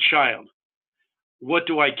loving child, what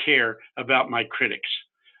do I care about my critics?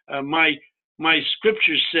 My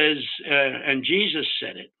scripture says, and Jesus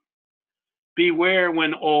said it, beware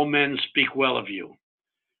when all men speak well of you.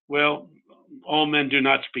 Well, all men do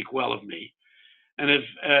not speak well of me. And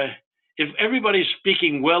if everybody's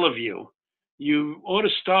speaking well of you, you ought to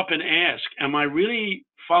stop and ask, am I really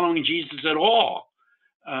following Jesus at all?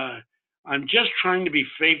 I'm just trying to be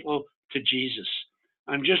faithful to Jesus.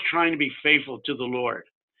 I'm just trying to be faithful to the Lord.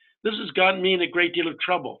 This has gotten me in a great deal of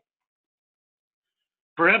trouble.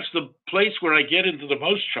 Perhaps the place where I get into the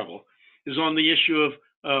most trouble is on the issue of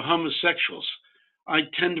homosexuals. I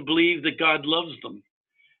tend to believe that God loves them,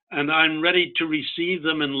 and I'm ready to receive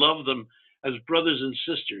them and love them as brothers and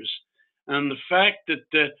sisters. And the fact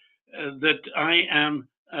that I am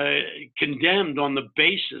condemned on the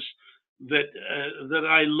basis that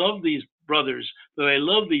I love these brothers, that I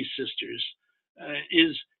love these sisters,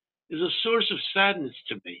 is a source of sadness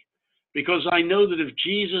to me, because I know that if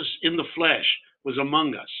Jesus in the flesh was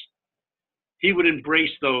among us, he would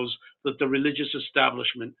embrace those that the religious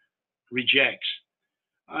establishment rejects.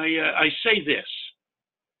 I say this.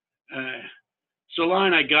 It's a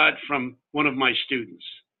line I got from one of my students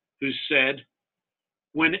who said,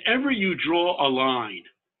 whenever you draw a line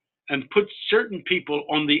and put certain people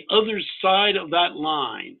on the other side of that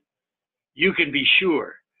line, you can be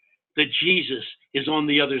sure that Jesus is on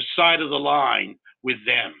the other side of the line with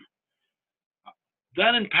them.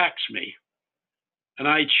 That impacts me, and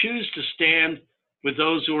I choose to stand with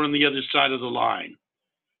those who are on the other side of the line.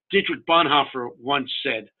 Dietrich Bonhoeffer once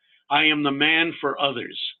said, "I am the man for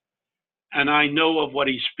others, and I know of what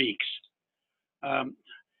he speaks."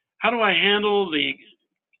 How do I handle the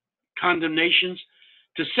condemnations?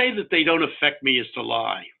 To say that they don't affect me is to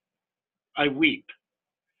lie. I weep.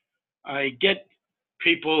 I get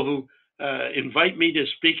people who invite me to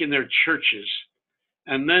speak in their churches,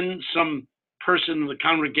 and then some person in the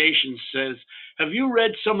congregation says, "Have you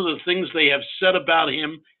read some of the things they have said about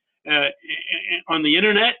him on the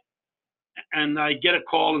internet?" And I get a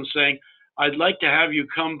call and saying, "I'd like to have you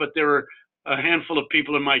come, but there are a handful of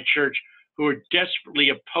people in my church who are desperately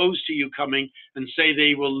opposed to you coming and say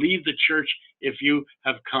they will leave the church if you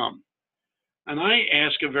have come." And I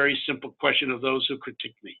ask a very simple question of those who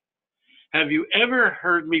critique me. Have you ever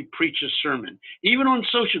heard me preach a sermon, even on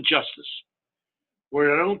social justice,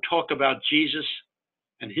 where I don't talk about Jesus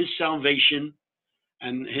and his salvation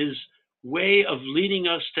and his way of leading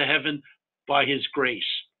us to heaven by his grace?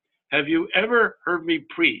 Have you ever heard me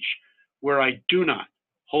preach where I do not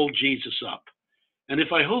hold Jesus up? And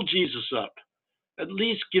if I hold Jesus up, at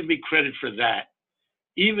least give me credit for that,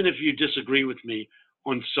 even if you disagree with me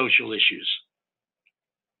on social issues.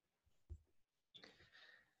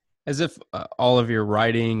 As if all of your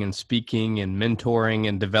writing and speaking and mentoring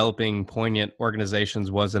and developing poignant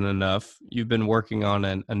organizations wasn't enough, you've been working on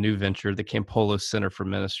a new venture, the Campolo Center for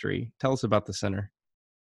Ministry. Tell us about the center.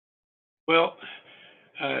 Well,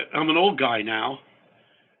 I'm an old guy now,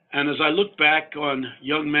 and as I look back on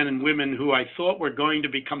young men and women who I thought were going to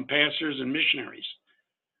become pastors and missionaries,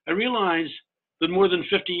 I realize that more than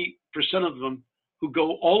 50% of them who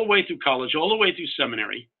go all the way through college, all the way through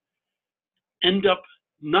seminary, end up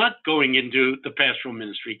not going into the pastoral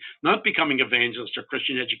ministry, not becoming evangelists or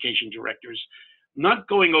Christian education directors, not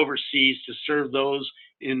going overseas to serve those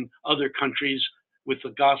in other countries with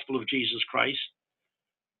the gospel of Jesus Christ,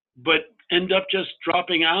 but end up just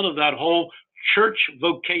dropping out of that whole church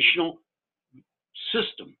vocational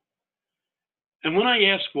system. And when I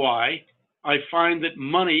ask why, I find that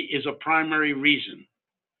money is a primary reason.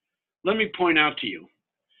 Let me point out to you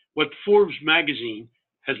what Forbes magazine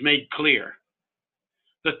has made clear,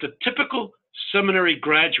 that the typical seminary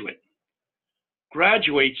graduate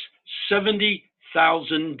graduates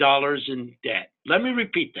 $70,000 in debt. Let me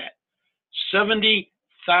repeat that,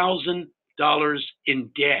 $70,000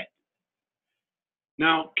 in debt.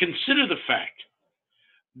 Now, consider the fact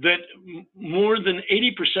that more than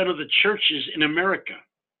 80% of the churches in America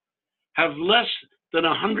have less than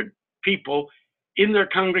 100 people in their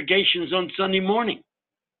congregations on Sunday morning.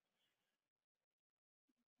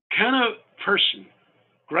 Can a person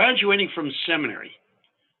graduating from seminary,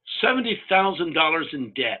 $70,000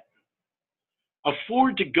 in debt,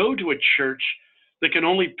 afford to go to a church that can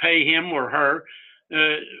only pay him or her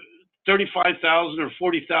 $35,000 or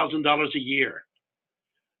 $40,000 a year?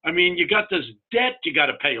 I mean, you got this debt you got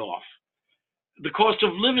to pay off. The cost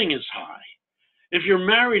of living is high. If you're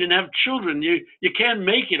married and have children, you can't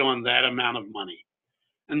make it on that amount of money.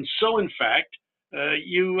 And so, in fact,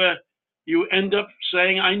 you end up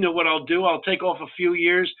saying, "I know what I'll do. I'll take off a few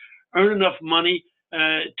years, earn enough money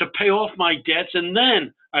to pay off my debts, and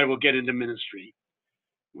then I will get into ministry."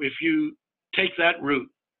 If you take that route,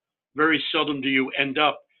 very seldom do you end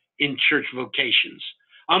up in church vocations.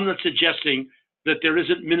 I'm not suggesting that there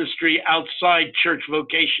isn't ministry outside church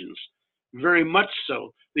vocations. Very much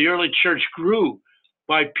so. The early church grew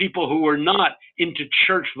by people who were not into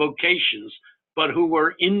church vocations, but who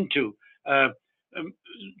were into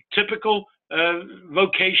typical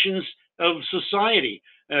vocations of society.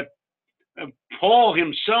 Paul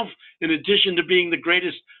himself, in addition to being the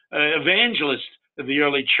greatest evangelist of the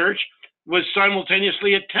early church, was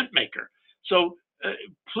simultaneously a tent maker. So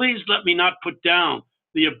please let me not put down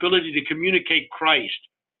the ability to communicate Christ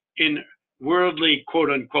in worldly,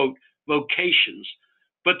 quote unquote, vocations.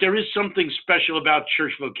 But there is something special about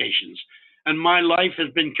church vocations. And my life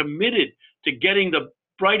has been committed to getting the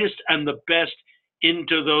brightest and the best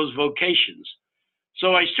into those vocations.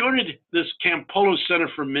 So I started this Campolo Center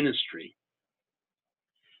for Ministry.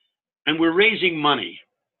 And we're raising money,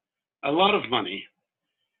 a lot of money,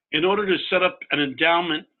 in order to set up an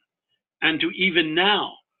endowment and to even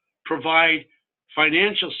now provide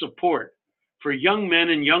financial support for young men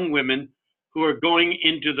and young women who are going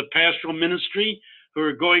into the pastoral ministry, who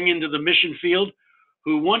are going into the mission field,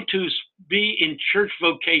 who want to be in church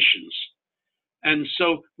vocations. And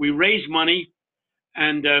so we raise money,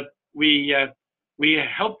 and we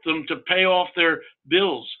help them to pay off their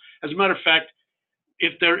bills. As a matter of fact,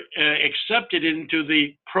 if they're accepted into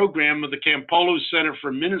the program of the Campolo Center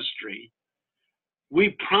for Ministry,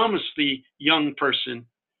 we promise the young person,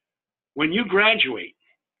 when you graduate,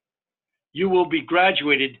 you will be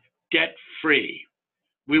graduated debt-free.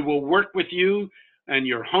 We will work with you and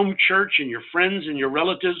your home church and your friends and your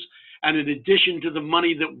relatives, and in addition to the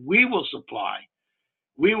money that we will supply,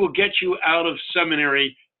 we will get you out of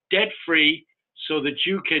seminary debt-free so that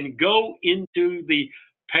you can go into the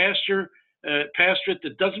pastorate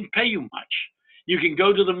that doesn't pay you much. You can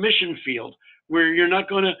go to the mission field where you're not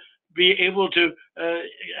going to be able to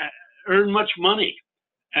earn much money.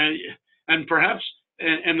 And perhaps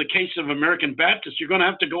in the case of American Baptists, you're going to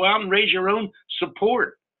have to go out and raise your own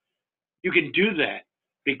support. You can do that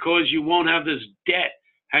because you won't have this debt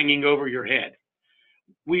hanging over your head.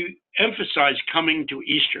 We emphasize coming to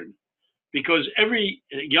Eastern because every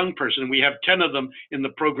young person, we have 10 of them in the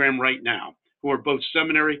program right now, who are both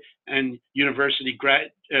seminary and university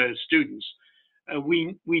students.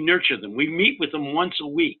 We nurture them. We meet with them once a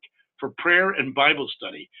week for prayer and Bible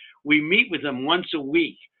study. We meet with them once a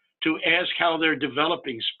week to ask how they're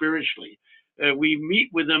developing spiritually. We meet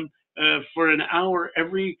with them for an hour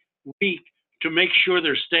every week to make sure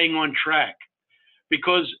they're staying on track.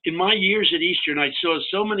 Because in my years at Eastern, I saw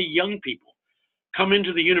so many young people come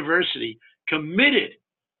into the university committed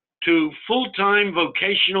to full-time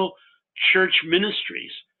vocational church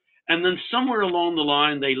ministries. And then somewhere along the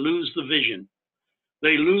line, they lose the vision.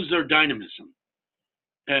 They lose their dynamism.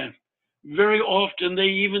 Very often, they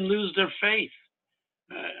even lose their faith.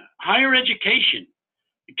 Higher education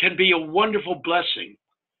can be a wonderful blessing,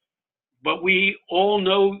 but we all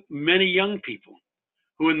know many young people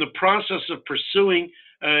who, in the process of pursuing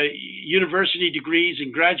university degrees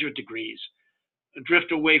and graduate degrees,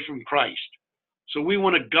 drift away from Christ. So we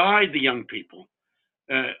want to guide the young people.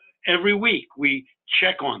 Every week, we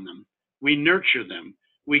check on them, we nurture them,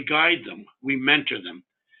 we guide them, we mentor them.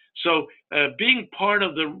 So being part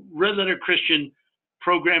of the Red Letter Christian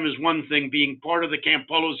program is one thing. Being part of the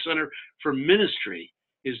Campolo Center for Ministry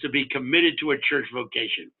is to be committed to a church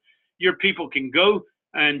vocation. Your people can go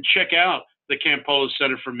and check out the Campolo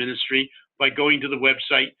Center for Ministry by going to the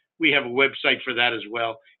website. We have a website for that as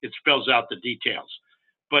well. It spells out the details.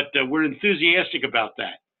 But we're enthusiastic about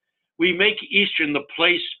that. We make Eastern the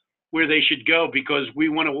place where they should go because we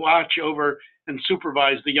want to watch over and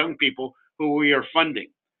supervise the young people who we are funding.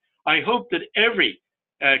 I hope that every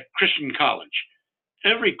Christian college,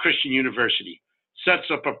 every Christian university sets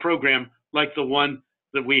up a program like the one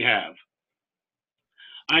that we have.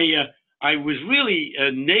 I was really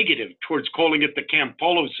negative towards calling it the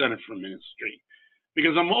Campolo Center for Ministry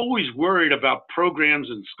because I'm always worried about programs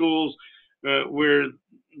in schools where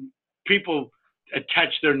people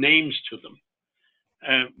attach their names to them.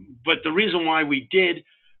 But the reason why we did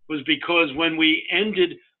was because when we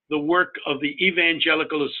ended the work of the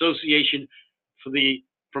Evangelical Association for the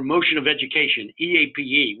Promotion of Education,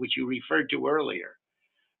 EAPE, which you referred to earlier,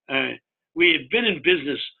 we had been in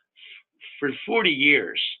business for 40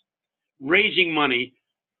 years, raising money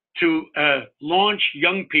to launch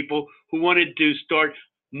young people who wanted to start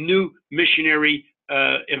new missionary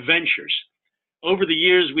ventures. Over the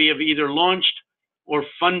years, we have either launched or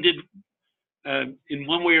funded in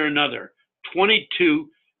one way or another 22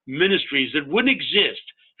 ministries that wouldn't exist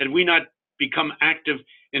had we not become active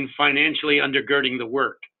in financially undergirding the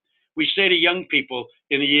work. We say to young people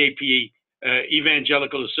in the EAPE,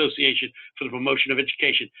 Evangelical Association for the Promotion of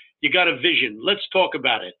Education, you got a vision, let's talk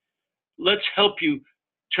about it. Let's help you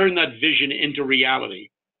turn that vision into reality.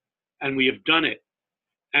 And we have done it.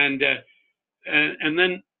 And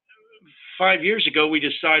then 5 years ago, we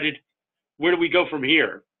decided, where do we go from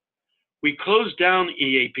here? We closed down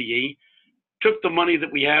EAPE, took the money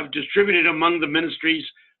that we have, distributed among the ministries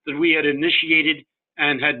that we had initiated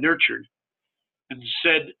and had nurtured, and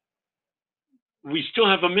said, we still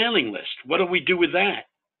have a mailing list. What do we do with that?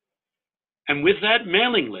 And with that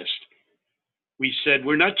mailing list, we said,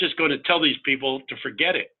 we're not just going to tell these people to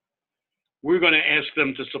forget it. We're going to ask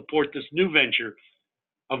them to support this new venture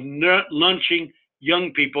of launching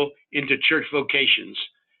young people into church vocations.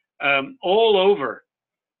 All over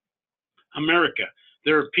America,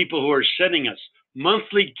 there are people who are sending us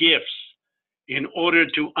monthly gifts in order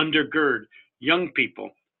to undergird young people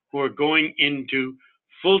who are going into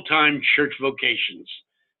full-time church vocations.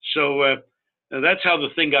 So that's how the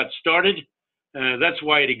thing got started. That's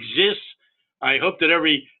why it exists. I hope that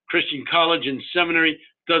every Christian college and seminary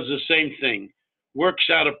does the same thing, works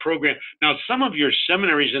out a program. Now, some of your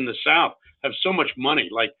seminaries in the South have so much money,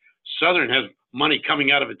 like Southern has money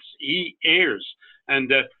coming out of its ears,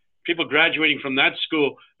 and people graduating from that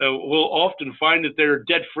school will often find that they're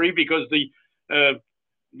debt free because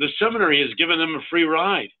the seminary has given them a free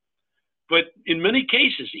ride. But in many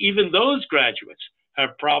cases, even those graduates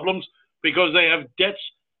have problems because they have debts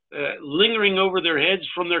lingering over their heads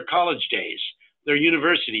from their college days, their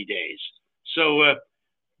university days. So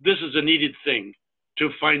this is a needed thing to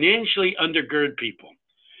financially undergird people.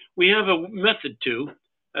 We have a method too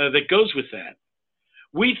that goes with that.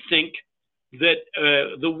 We think that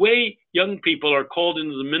the way young people are called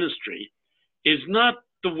into the ministry is not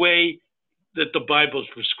the way that the Bible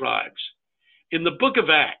prescribes. In the book of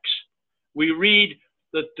Acts, we read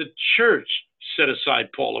that the church set aside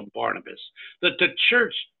Paul and Barnabas, that the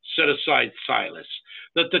church set aside Silas,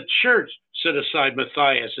 that the church set aside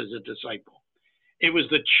Matthias as a disciple. It was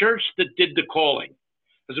the church that did the calling.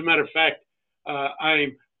 As a matter of fact,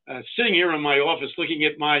 I'm sitting here in my office looking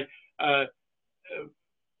at my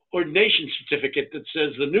ordination certificate that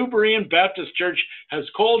says the New Berean Baptist Church has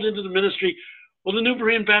called into the ministry. Well, the New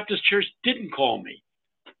Berean Baptist Church didn't call me.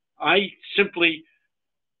 I simply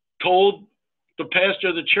told the pastor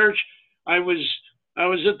of the church I was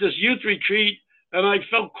at this youth retreat and I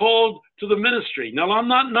felt called to the ministry. Now, I'm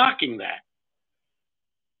not knocking that,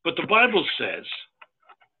 but the Bible says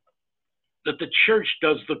that the church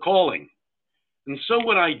does the calling. And so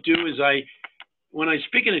what I do is when I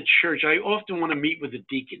speak in a church, I often want to meet with the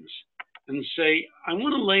deacons and say, I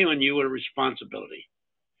want to lay on you a responsibility.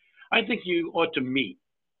 I think you ought to meet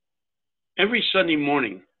every Sunday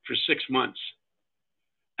morning for 6 months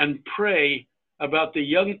and pray about the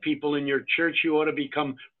young people in your church who ought to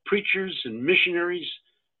become preachers and missionaries,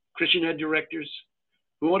 Christian ed directors,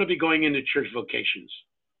 who ought to be going into church vocations.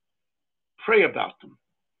 Pray about them.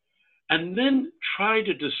 And then try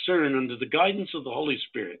to discern under the guidance of the Holy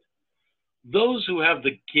Spirit those who have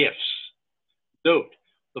the gifts. Note,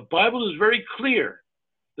 the Bible is very clear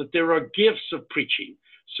that there are gifts of preaching.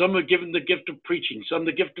 Some are given the gift of preaching, some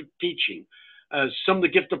the gift of teaching, some the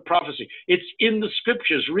gift of prophecy. It's in the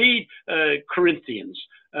scriptures. Read Corinthians,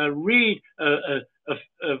 read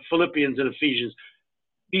Philippians and Ephesians.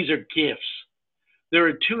 These are gifts. There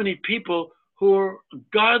are too many people who are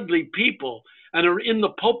godly people and are in the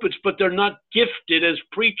pulpits, but they're not gifted as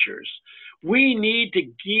preachers. We need to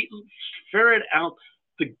ferret out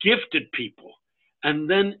the gifted people and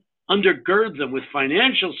then undergird them with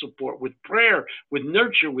financial support, with prayer, with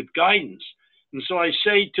nurture, with guidance. And so I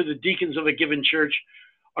say to the deacons of a given church,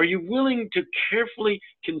 are you willing to carefully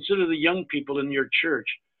consider the young people in your church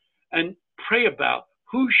and pray about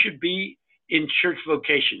who should be in church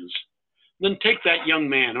vocations? Then take that young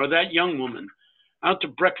man or that young woman out to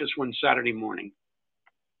breakfast one Saturday morning.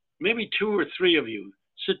 Maybe 2 or 3 of you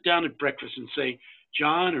sit down at breakfast and say,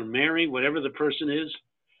 John or Mary, whatever the person is,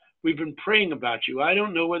 we've been praying about you. I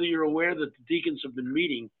don't know whether you're aware that the deacons have been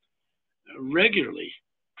meeting regularly,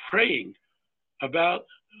 praying about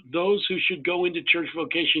those who should go into church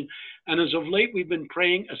vocation. And as of late, we've been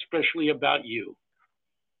praying especially about you.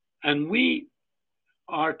 And we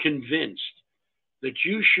are convinced that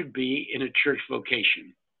you should be in a church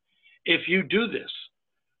vocation. If you do this,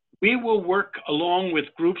 we will work along with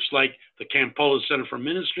groups like the Campolo Center for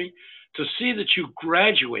Ministry to see that you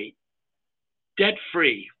graduate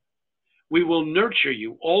debt-free. We will nurture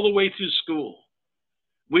you all the way through school.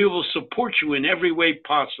 We will support you in every way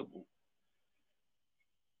possible.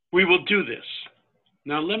 We will do this.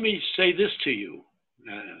 Now, let me say this to you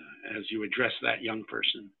as you address that young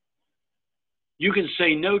person. You can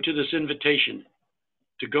say no to this invitation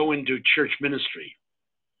to go into church ministry,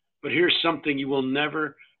 but here's something you will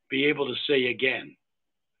never be able to say again.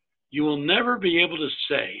 You will never be able to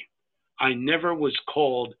say, I never was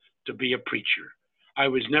called to be a preacher. I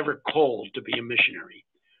was never called to be a missionary.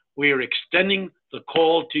 We are extending the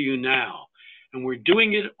call to you now, and we're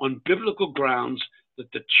doing it on biblical grounds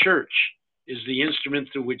that the church is the instrument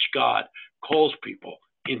through which God calls people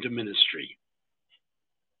into ministry.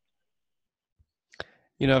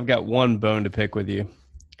 You know, I've got one bone to pick with you.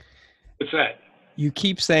 What's that? You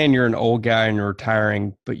keep saying you're an old guy and you're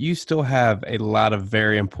retiring, but you still have a lot of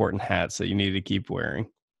very important hats that you need to keep wearing.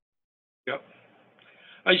 Yep.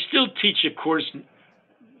 I still teach a course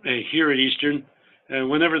here at Eastern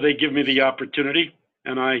whenever they give me the opportunity,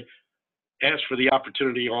 and I ask for the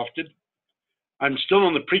opportunity often. I'm still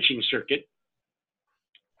on the preaching circuit.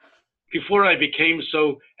 Before I became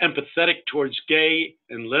so empathetic towards gay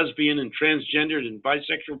and lesbian and transgendered and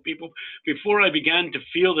bisexual people, before I began to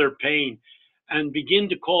feel their pain and begin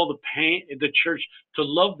to call the church to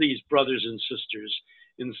love these brothers and sisters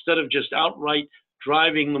instead of just outright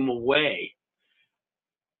driving them away,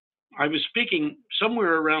 I was speaking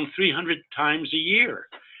somewhere around 300 times a year.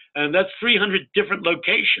 And that's 300 different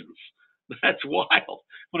locations. That's wild.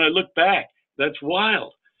 When I look back, that's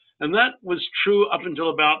wild. And that was true up until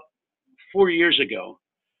about 4 years ago.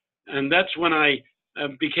 And that's when I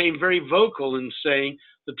became very vocal in saying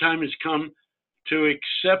the time has come to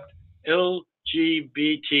accept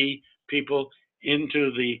LGBT people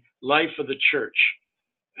into the life of the church.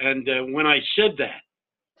 And when I said that,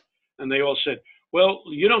 and they all said, well,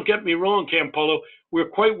 you don't get me wrong, Campolo. We're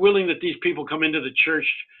quite willing that these people come into the church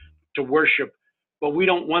to worship, but we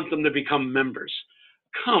don't want them to become members.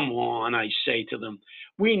 Come on, I say to them.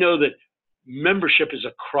 We know that membership is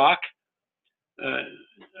a crock.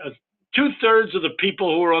 2/3 of the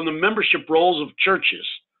people who are on the membership rolls of churches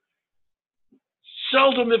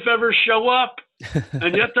seldom, if ever, show up,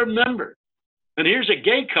 and yet they're members. And here's a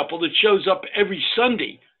gay couple that shows up every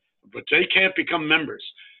Sunday, but they can't become members.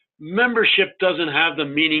 Membership doesn't have the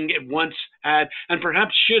meaning it once had, and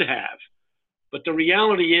perhaps should have. But the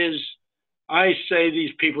reality is, I say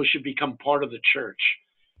these people should become part of the church.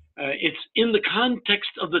 It's in the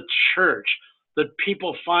context of the church that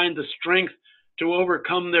people find the strength to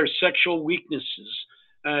overcome their sexual weaknesses.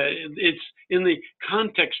 It's in the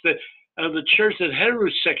context of the church that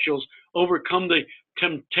heterosexuals overcome the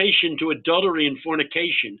temptation to adultery and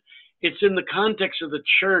fornication. It's in the context of the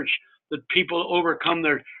church that people overcome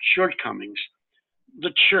their shortcomings.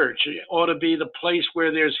 The church ought to be the place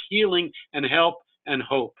where there's healing and help and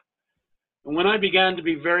hope. And when I began to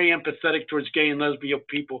be very empathetic towards gay and lesbian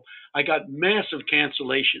people, I got massive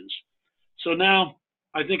cancellations. So now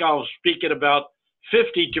I think I'll speak at about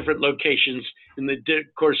 50 different locations in the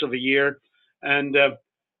course of a year. And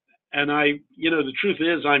I, the truth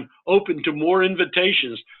is I'm open to more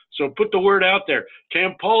invitations. So put the word out there.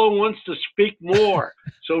 Campolo wants to speak more.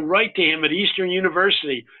 So write to him at Eastern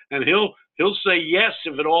University, and he'll say yes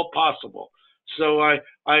if at all possible. So I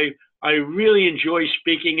really enjoy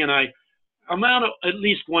speaking, and I'm out at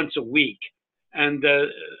least once a week, and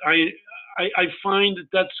I find that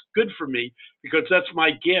that's good for me because that's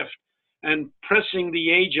my gift. And pressing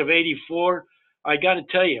the age of 84, I got to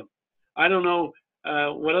tell you, I don't know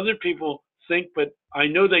what other people think, but I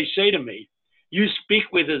know they say to me, you speak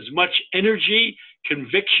with as much energy,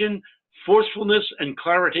 conviction, forcefulness, and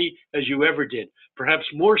clarity as you ever did. Perhaps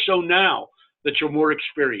more so now that you're more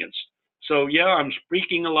experienced. So yeah, I'm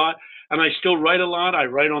speaking a lot, and I still write a lot. I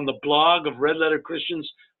write on the blog of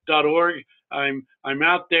redletterchristians.org. I'm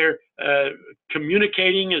out there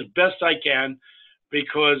communicating as best I can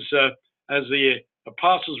because as the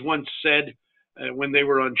apostles once said when they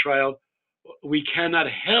were on trial, we cannot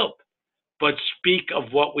help but speak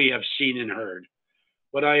of what we have seen and heard.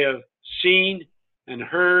 What I have seen and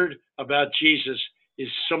heard about Jesus is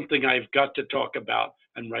something I've got to talk about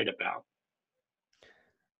and write about.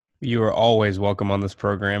 You are always welcome on this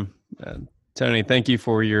program. Tony, thank you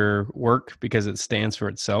for your work because it stands for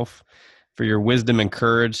itself, for your wisdom and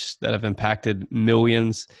courage that have impacted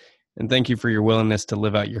millions. And thank you for your willingness to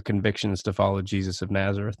live out your convictions to follow Jesus of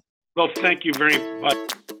Nazareth. Well, thank you very much.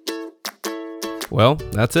 Well,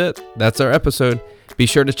 that's it. That's our episode. Be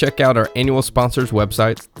sure to check out our annual sponsors'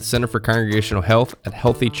 websites, the Center for Congregational Health at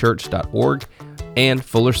healthychurch.org and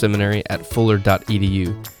Fuller Seminary at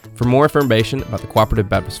fuller.edu. For more information about the Cooperative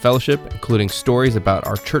Baptist Fellowship, including stories about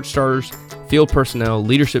our church starters, field personnel,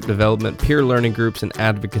 leadership development, peer learning groups, and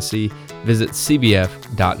advocacy, visit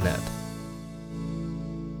cbf.net.